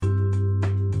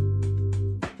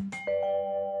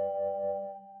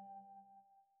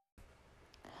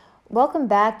Welcome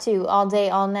back to All Day,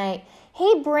 All Night.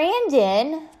 Hey,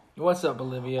 Brandon. What's up,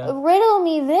 Olivia? Riddle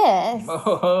me this.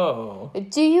 Oh.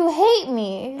 Do you hate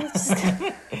me?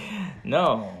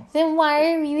 No. Then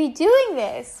why are we doing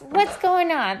this? What's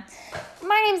going on?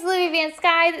 My name's Olivia Van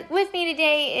Sky. With me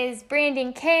today is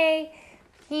Brandon K.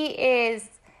 He is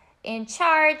in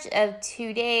charge of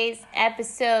today's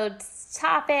episode's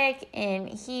topic, and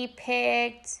he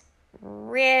picked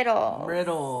riddles.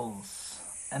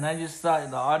 And I just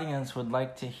thought the audience would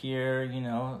like to hear,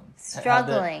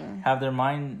 Struggling. have their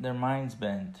minds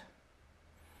bent.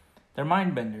 They're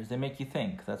mind benders. They make you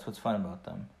think. That's what's fun about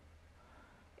them.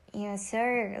 So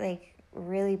are like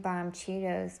really bomb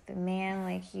Cheetos, but man,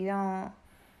 like you don't.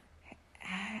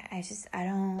 I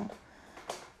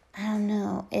don't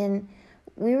know. And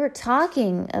we were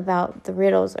talking about the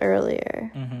riddles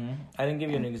earlier. Mm-hmm. I didn't give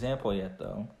you an example yet,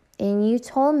 though. And you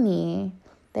told me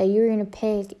that you were going to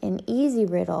pick an easy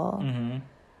riddle. Mm-hmm.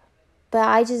 But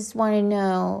I just want to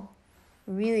know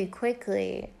really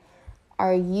quickly,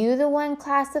 are you the one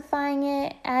classifying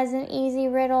it as an easy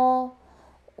riddle?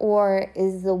 Or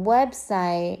is the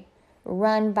website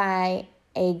run by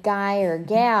a guy or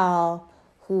gal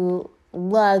who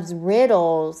loves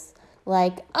riddles?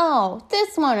 Like, oh,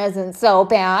 this one isn't so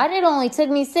bad. It only took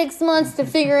me 6 months to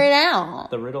figure it out.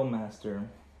 The Riddle Master.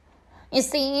 You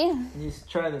see?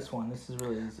 Just try this one. This is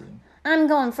really easy. I'm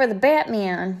going for the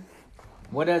Batman.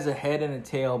 What has a head and a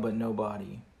tail but no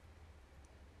body?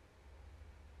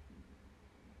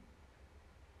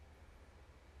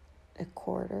 A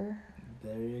quarter.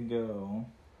 There you go.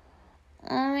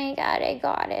 Oh my god, I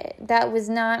got it. That was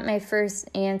not my first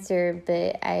answer,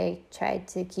 but I tried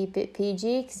to keep it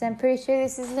PG because I'm pretty sure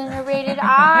this isn't a rated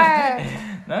R.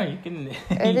 No, you can.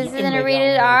 Or this isn't a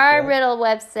rated R riddle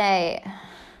website.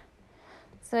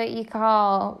 It's what you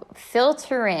call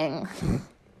filtering.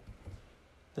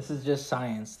 This is just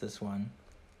science, this one.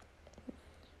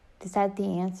 Is that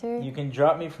the answer? You can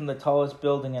drop me from the tallest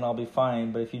building and I'll be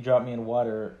fine, but if you drop me in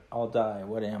water, I'll die.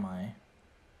 What am I?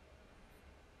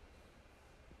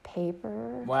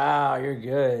 Paper. Wow, you're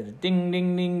good. Ding,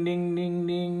 ding, ding, ding, ding,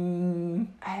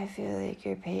 ding. I feel like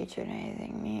you're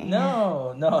patronizing me.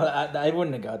 No, I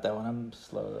wouldn't have got that one. I'm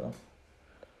slow,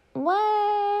 though.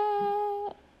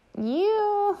 What?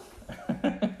 You?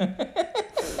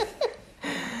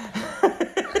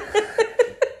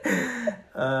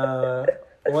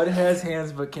 What has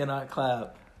hands but cannot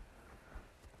clap?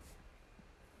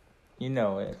 You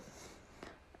know it.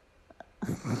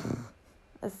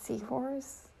 A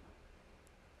seahorse?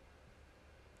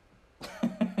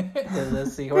 Does a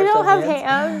seahorse They don't have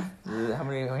hands? hands. How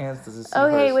many hands does a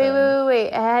seahorse Okay, have? wait.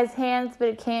 It has hands, but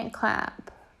it can't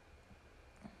clap.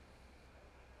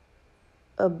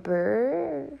 A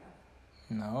bird?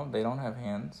 No, they don't have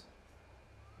hands.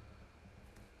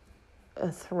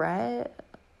 A threat?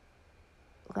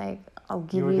 Like, I'll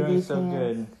give You were you doing these so hands.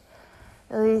 good.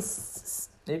 At least...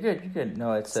 You're good.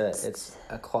 No, it's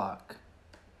a clock.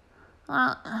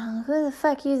 Who the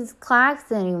fuck uses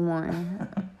clocks anymore?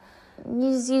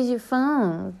 You just use your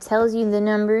phone. It tells you the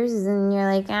numbers, and you're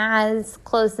like, it's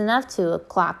close enough to a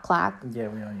clock. Yeah,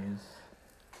 we don't use.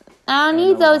 I don't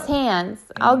need those hands.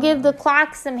 I'll give the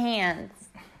clock some hands.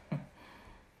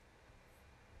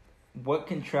 What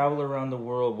can travel around the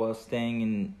world while staying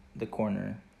in the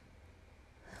corner?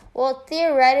 Well,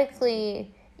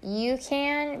 theoretically, you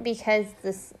can because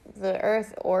the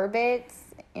Earth orbits,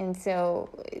 and so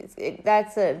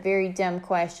that's a very dumb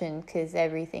question because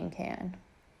everything can.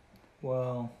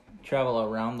 Well, travel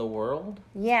around the world?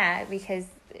 Yeah, because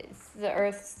it's the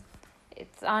Earth's,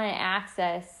 it's on an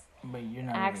axis. But you're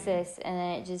not axis, and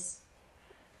then it just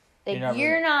like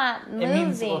you're not moving. It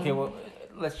means okay. Well,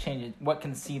 let's change it. What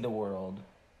can see the world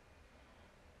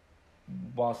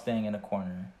while staying in a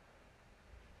corner?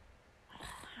 I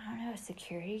don't know. A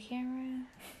security camera.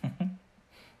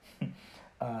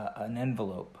 An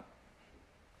envelope.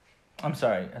 I'm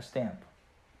sorry, a stamp.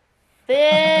 Boo!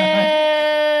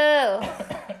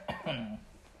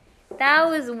 That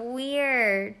was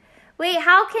weird. Wait,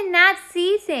 how can that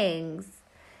see things?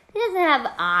 It doesn't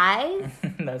have eyes.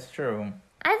 That's true.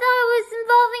 I thought it was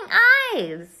involving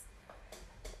eyes.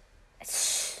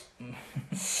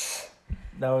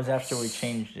 That was after we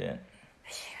changed it.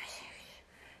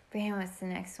 Brian, what's the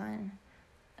next one?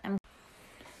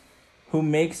 Who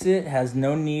makes it has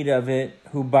no need of it.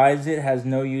 Who buys it has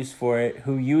no use for it.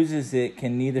 Who uses it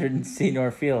can neither see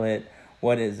nor feel it.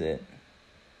 What is it?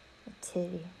 A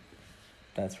titty.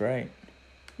 That's right.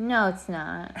 No, it's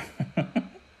not.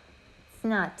 It's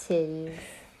not titties.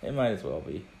 It might as well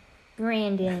be.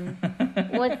 Brandon,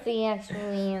 what's the actual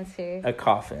answer? A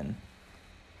coffin.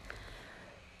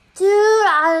 Dude!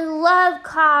 I love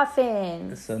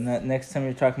coffins. So next time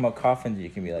you're talking about coffins, you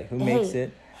can be like, who makes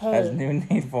it? Has no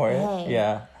need for it.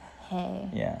 Yeah. Hey.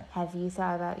 Yeah. Have you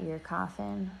thought about your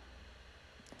coffin?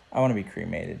 I want to be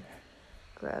cremated.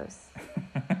 Gross.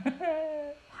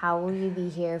 How will you be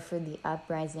here for the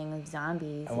uprising of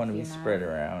zombies? I want to be spread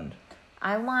around.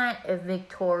 I want a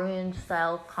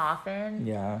Victorian-style coffin.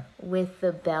 Yeah. With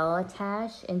the bell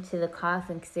attached into the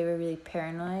coffin because they were really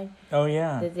paranoid. Oh,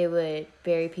 yeah. That they would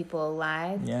bury people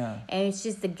alive. Yeah. And it's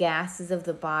just the gases of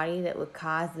the body that would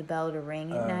cause the bell to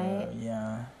ring at night.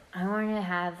 Yeah. I want to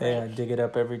have Yeah, dig it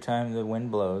up every time the wind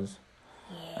blows.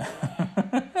 Yeah.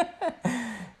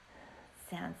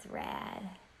 Sounds rad.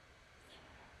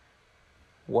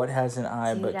 What has an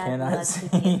eye but cannot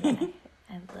see?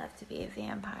 I'd love to be a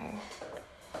vampire.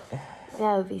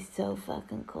 That would be so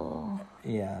fucking cool.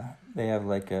 Yeah, they have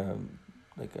like a.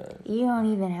 You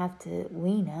don't even have to.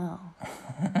 We know.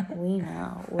 We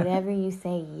know. Whatever you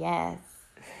say, yes.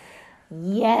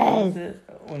 Yes.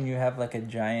 When you have like a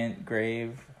giant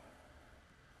grave.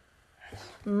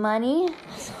 Money.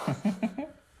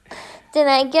 Did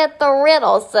I get the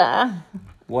riddle, sir?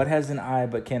 What has an eye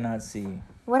but cannot see?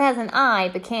 What has an eye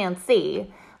but can't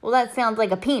see? Well, that sounds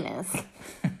like a penis.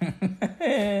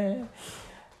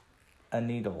 A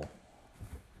needle.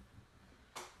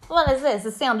 What is this?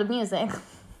 The Sound of Music.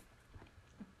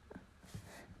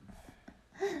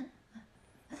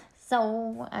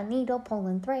 So, a needle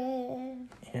pulling thread.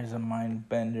 Here's a mind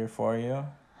bender for you.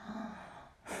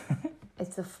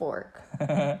 It's a fork.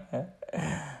 Did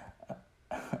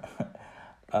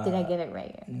I get it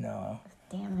right? No.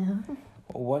 Damn it.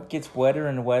 What gets wetter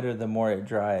and wetter the more it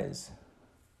dries?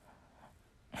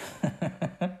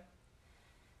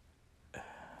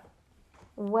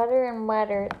 Wetter and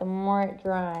wetter the more it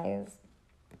dries.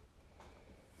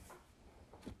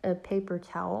 A paper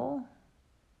towel?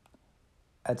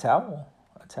 A towel.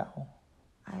 A towel.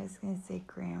 I was going to say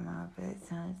grandma, but it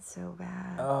sounded so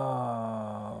bad.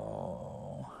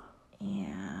 Oh.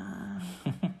 Yeah.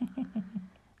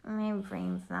 My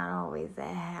brain's not always a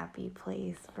happy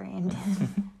place,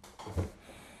 Brandon.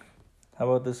 How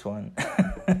about this one?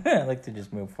 I like to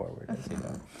just move forward, as you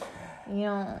know. You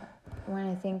don't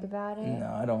want to think about it?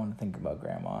 No, I don't want to think about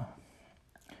Grandma.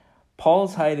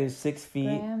 Paul's height is 6 feet.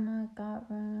 Grandma got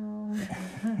run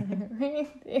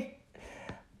over.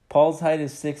 Paul's height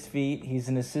is 6 feet. He's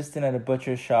an assistant at a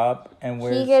butcher shop and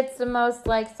wears. He gets the most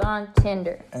likes on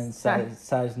Tinder. And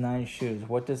size 9 shoes.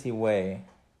 What does he weigh?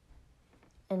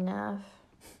 Enough.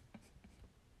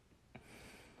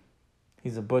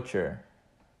 He's a butcher.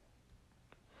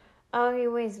 Oh, he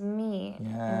weighs meat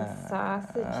Yeah. and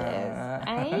sausages.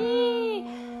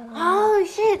 Oh,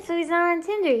 shit. So he's not on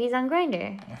Tinder. He's on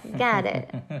Grindr. Got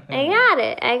it.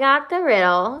 I got the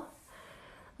riddle.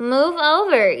 Move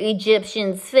over,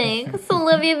 Egyptian Sphinx.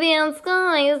 Olivia Van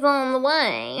Sky is on the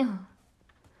way.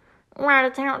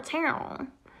 Right to town.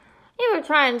 You were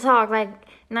trying to talk like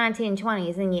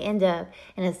 1920s and you end up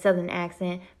in a southern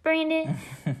accent. Brandon,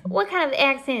 what kind of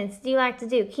accents do you like to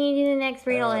do? Can you do the next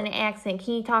riddle in an accent?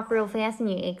 Can you talk real fast in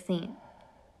your accent?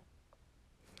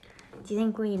 Do you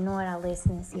think we annoyed our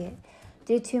listeners yet?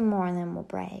 Do 2 more and then we'll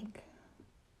brag.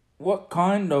 What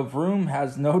kind of room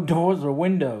has no doors or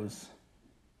windows?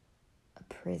 A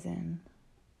prison.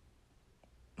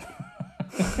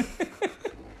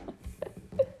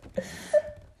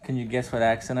 Can you guess what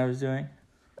accent I was doing?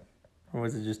 Or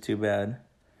was it just too bad?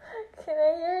 Can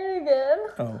I hear it again?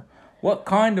 Oh. What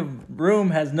kind of room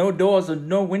has no doors or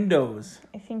no windows?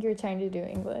 I think you're trying to do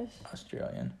English.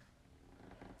 Australian.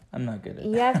 I'm not good at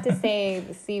You have to say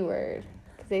the C word.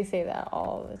 Because they say that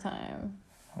all the time.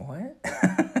 What?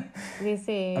 They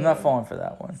say... I'm not falling for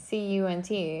that one.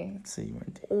 C-U-N-T.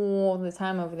 C-U-N-T. All the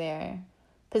time over there.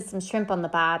 Put some shrimp on the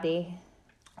bobby.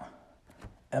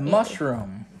 A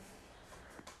mushroom.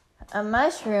 A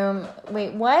mushroom?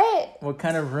 Wait, what? What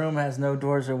kind of room has no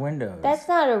doors or windows? That's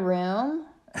not a room.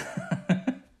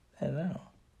 I know.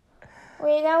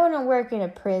 Wait, that wouldn't work in a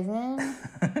prison.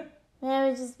 That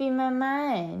would just be my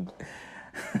mind.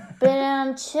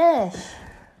 But shush.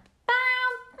 Bow,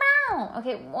 bow.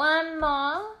 Okay, one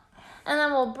more. And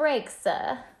then we'll break,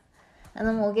 sir. And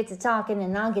then we'll get to talking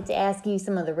and I'll get to ask you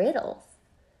some of the riddles.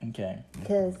 Okay.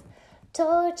 Because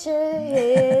torture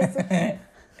is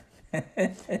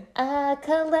a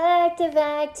collective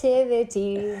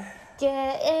activity.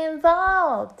 Get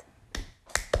involved.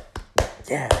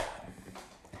 Yeah.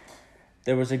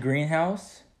 There was a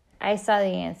greenhouse. I saw the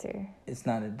answer. It's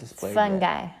not displayed Fun yet.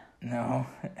 guy. No,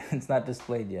 it's not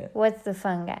displayed yet. What's the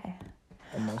fun guy?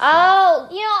 Emotion. Oh,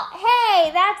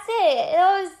 hey, that's it. It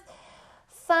was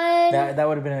fun That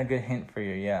would have been a good hint for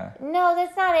you, yeah. No,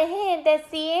 that's not a hint. That's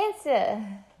the answer.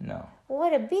 No.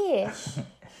 What a bitch.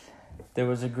 There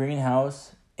was a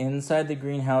greenhouse. Inside the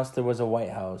greenhouse, there was a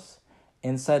white house.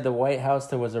 Inside the white house,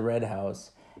 there was a red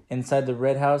house. Inside the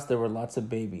red house, there were lots of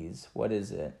babies. What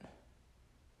is it?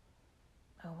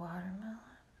 A watermelon.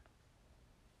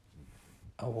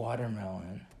 A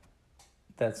watermelon.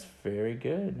 That's very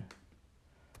good.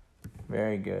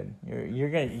 Very good.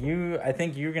 I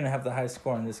think you're gonna have the high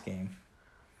score in this game.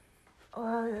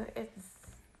 Well, it's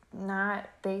not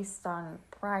based on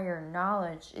prior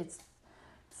knowledge. It's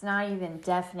not even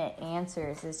definite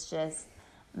answers. It's just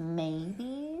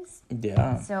maybes.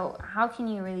 Yeah. So how can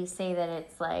you really say that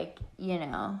it's like,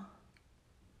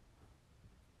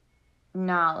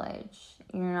 knowledge?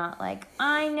 You're not like,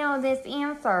 I know this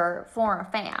answer for a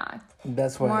fact.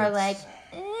 That's what more like, is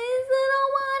it a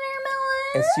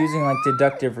watermelon? It's using like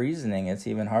deductive reasoning. It's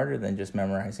even harder than just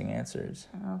memorizing answers.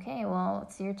 Okay, well,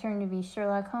 it's your turn to be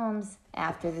Sherlock Holmes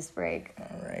after this break.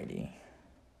 Alrighty.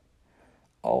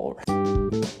 All right.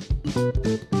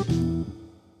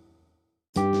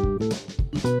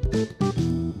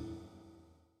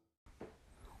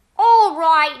 All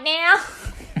right now.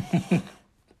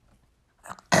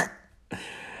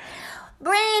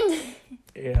 Brand.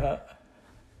 Yeah.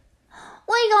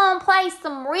 We gonna play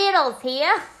some riddles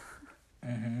here.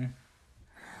 Mm-hmm.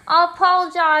 I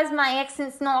apologize, my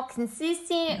accent's not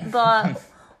consistent, but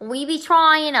we be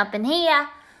trying up in here.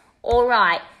 All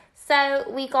right. So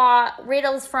we got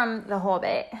riddles from The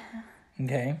Hobbit.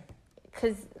 Okay.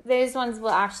 Because those ones will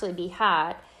actually be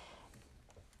hard.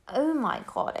 Oh my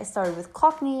God. I started with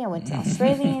Cockney, I went to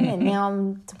Australian, and now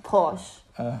I'm to posh.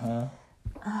 Uh-huh.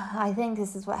 I think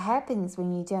this is what happens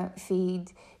when you don't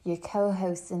feed your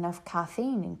co-host enough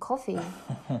caffeine and coffee.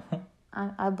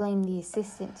 I blame the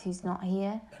assistant who's not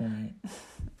here. Right.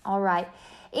 All right.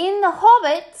 In The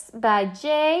Hobbit by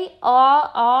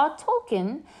J.R.R.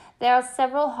 Tolkien, there are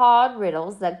several hard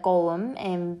riddles that Gollum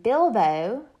and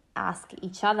Bilbo ask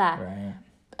each other. Right.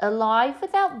 Alive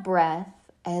without breath,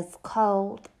 as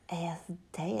cold as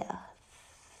death.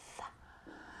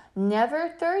 Never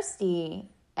thirsty,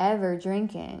 ever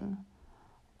drinking.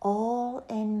 All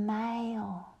in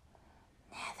mail,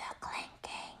 never clinking.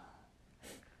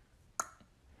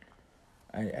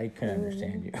 I couldn't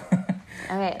understand you.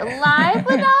 Okay, alive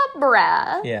without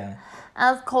breath. Yeah.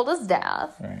 As cold as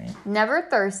death. Right. Never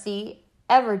thirsty,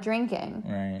 ever drinking.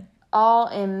 Right. All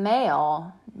in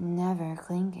mail, never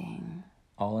clinking.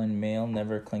 All in mail,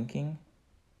 never clinking.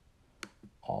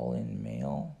 All in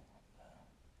mail.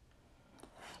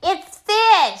 It's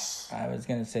fish! I was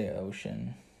gonna say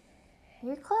ocean.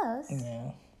 You're close.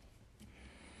 Yeah.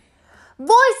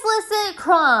 Voiceless it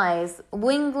cries,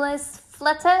 wingless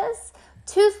flutters,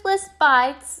 toothless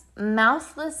bites,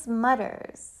 mouthless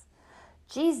mutters.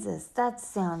 Jesus, that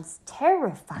sounds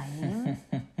terrifying.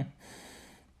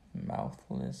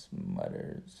 Mouthless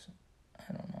mutters.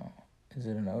 I don't know. Is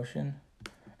it an ocean?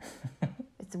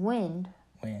 It's wind.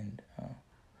 Wind. Oh.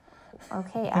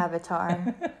 Okay,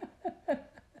 Avatar.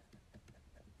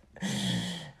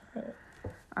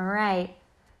 All right.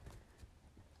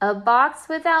 A box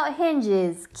without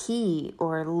hinges, key,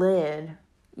 or lid,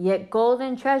 yet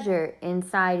golden treasure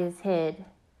inside is hid.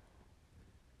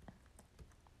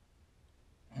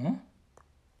 Huh?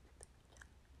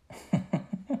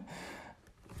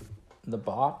 The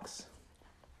box?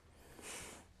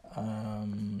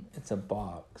 It's a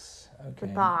box. Okay. The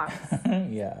box.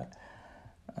 Yeah.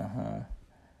 Uh-huh.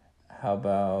 How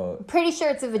about... Pretty sure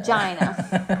it's a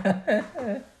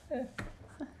vagina.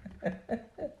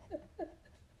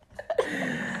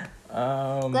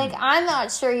 Like, I'm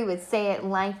not sure he would say it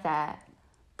like that.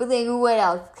 But, like, what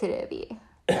else could it be?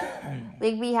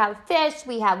 Like, we have fish,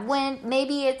 we have wind,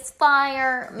 maybe it's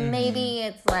fire, maybe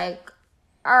it's, like,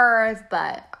 earth,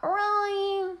 but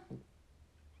really...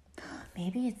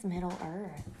 Maybe it's Middle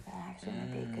Earth. That actually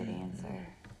might be a good answer.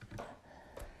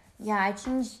 Yeah, I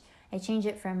changed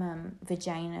it from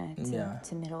vagina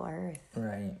to Middle Earth.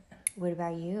 Right. What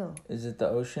about you? Is it the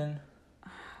ocean?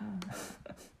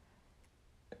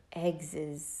 Eggs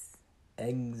is...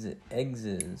 Eggs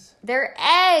is... They're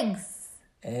eggs!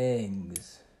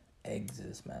 Eggs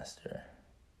is master.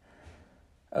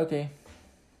 Okay.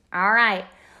 All right.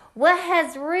 What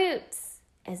has roots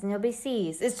as nobody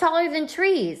sees? It's taller than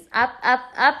trees. Up, up,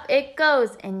 up it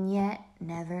goes, and yet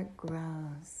never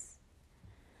grows.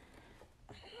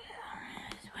 What do you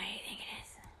think it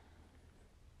is?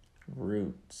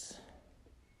 Roots.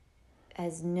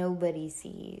 As nobody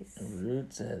sees.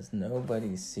 Roots as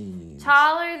nobody sees.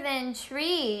 Taller than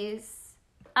trees.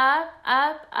 Up,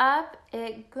 up, up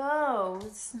it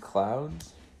goes.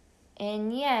 Clouds?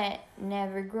 and yet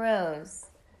never grows.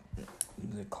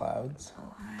 The clouds.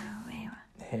 Oh, wait.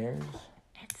 Hairs.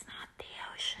 It's not the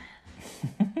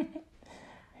ocean.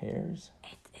 Hairs.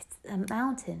 It's a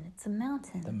mountain. It's a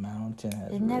mountain. The mountain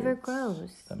has roots. It never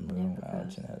grows. The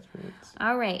mountain has roots.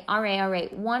 All right.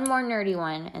 One more nerdy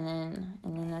one, and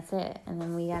then that's it. And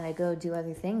then we gotta go do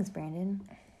other things, Brandon.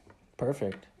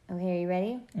 Perfect. Okay, are you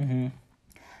ready? Mm-hmm.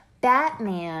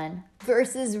 Batman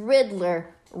versus Riddler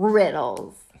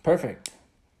riddles. Perfect.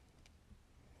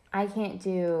 I can't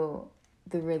do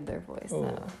the Riddler voice, Oh.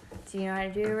 though. Do you know how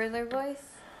to do a Riddler voice?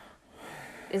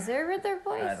 Is there a Riddler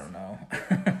voice? I don't know.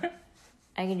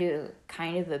 I can do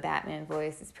kind of a Batman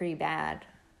voice. It's pretty bad.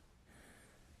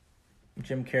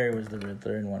 Jim Carrey was the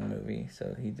Riddler in one movie,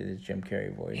 so he did his Jim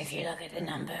Carrey voice. If you look at the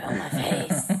number on my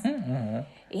face,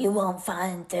 you won't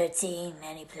find 13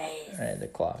 any place. Right, the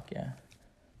clock, yeah.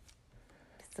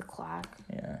 It's the clock.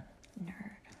 Yeah.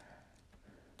 Nerd.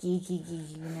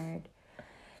 Geeky nerd.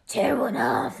 Tear one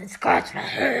off and scratch my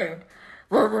head.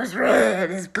 What was red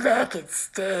is black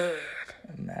instead.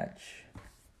 A match.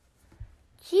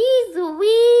 Jeez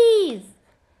Louise!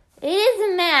 It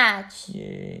is a match!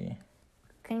 Yay.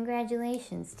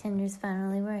 Congratulations, Tinder's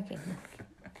finally working.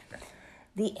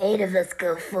 The 8 of us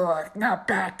go forth, not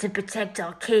back to protect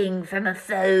our king from a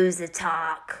foe's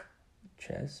attack.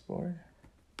 Chessboard?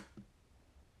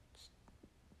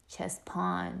 Chess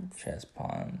pawns. Chess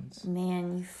pawns.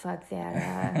 Man, you fucked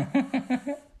that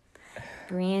up.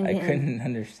 Brandon. I couldn't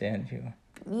understand you.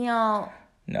 You know,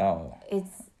 No.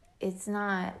 it's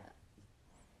not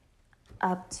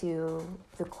up to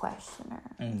the questioner.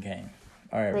 Okay.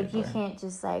 All right, Like, you Riddler. can't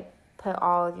just, like, put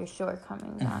all of your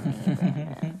shortcomings on me,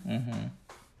 Brandon. Mm-hmm.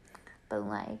 But,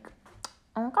 like,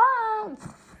 okay.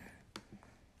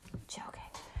 Joking.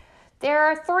 There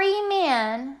are 3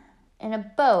 men in a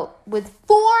boat with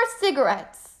 4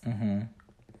 cigarettes. Mm-hmm.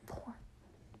 4.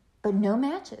 But no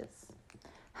matches.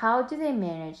 How do they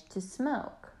manage to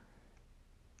smoke?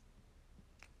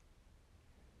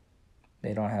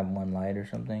 They don't have one light or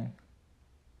something?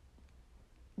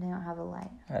 They don't have a light.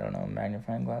 I don't know, a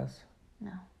magnifying glass?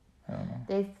 No. I don't know.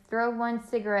 They throw one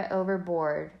cigarette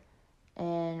overboard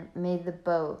and made the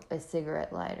boat a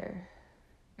cigarette lighter.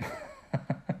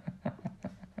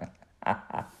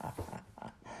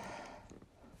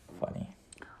 Funny.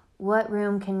 What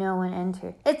room can no one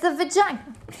enter? It's a vagina.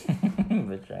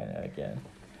 Vagina again.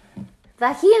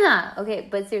 Vagina. Okay,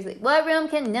 but seriously, what room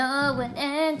can no one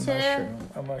enter?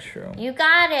 A mushroom. You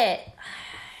got it.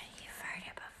 You've heard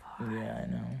it before. Yeah,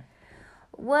 I know.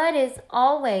 What is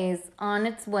always on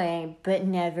its way but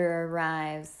never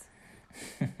arrives?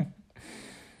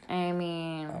 I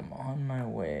mean, I'm on my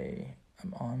way.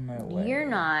 you're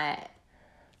not.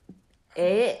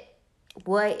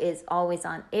 What is always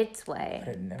on its way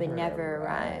but never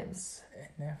arrives? It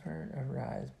never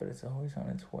arrives, but it's always on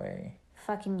its way.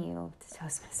 Fucking you, the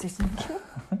Toastmasters.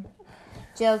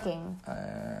 Joking.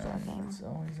 Joking. It's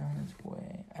always on its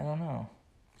way. I don't know.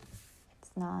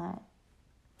 It's not.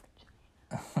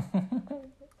 I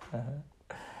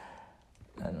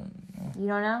don't know. You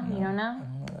don't know? No, You don't know? I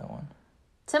don't know that one.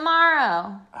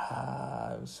 Tomorrow.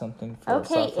 It was something Okay,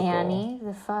 philosophical. Annie.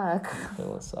 The fuck?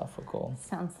 Philosophical.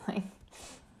 Sounds like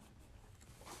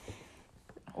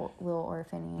Little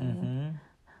Orphan Annie. Mm-hmm.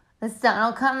 The sun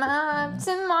will come up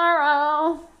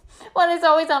tomorrow. What is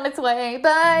always on its way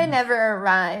but never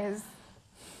arrives?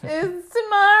 It's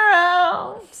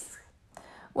tomorrow.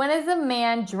 When is a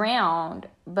man drowned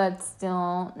but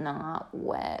still not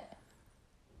wet?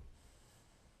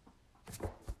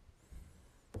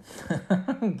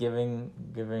 giving.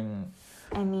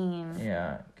 I mean,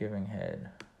 Yeah, giving head.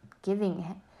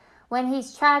 when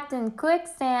he's trapped in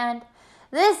quicksand.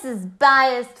 This is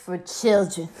biased for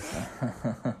children.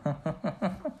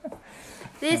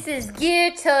 This is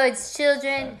geared towards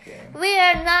children. Okay. We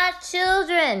are not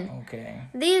children. Okay.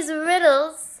 These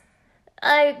riddles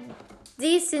are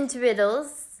decent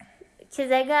riddles.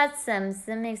 Because I got some, so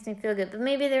that makes me feel good. But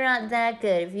maybe they're not that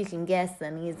good if you can guess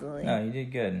them easily. No, you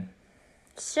did good.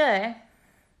 Sure.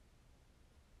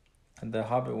 The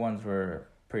Hobbit ones were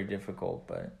pretty difficult,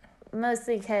 but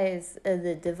Mostly because of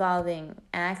the devolving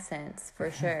accents, for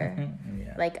sure.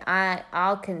 yeah. Like,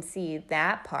 I'll concede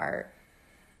that part.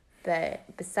 But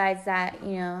besides that,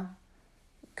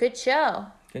 good show.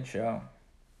 Good show.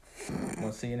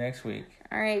 We'll see you next week.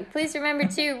 All right, please remember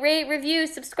to rate, review,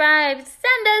 subscribe,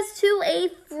 send us to a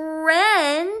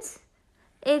friend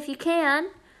if you can.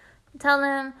 Tell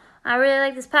them I really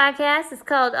like this podcast. It's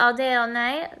called All Day, All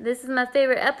Night. This is my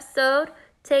favorite episode.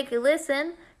 Take a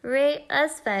listen. Rate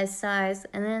us 5 stars.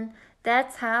 And then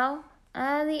that's how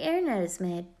the internet is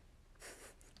made.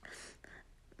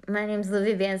 My name's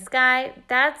Livy Van Sky.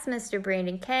 That's Mr.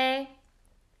 Brandon K.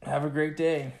 Have a great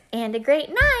day. And a great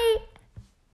night.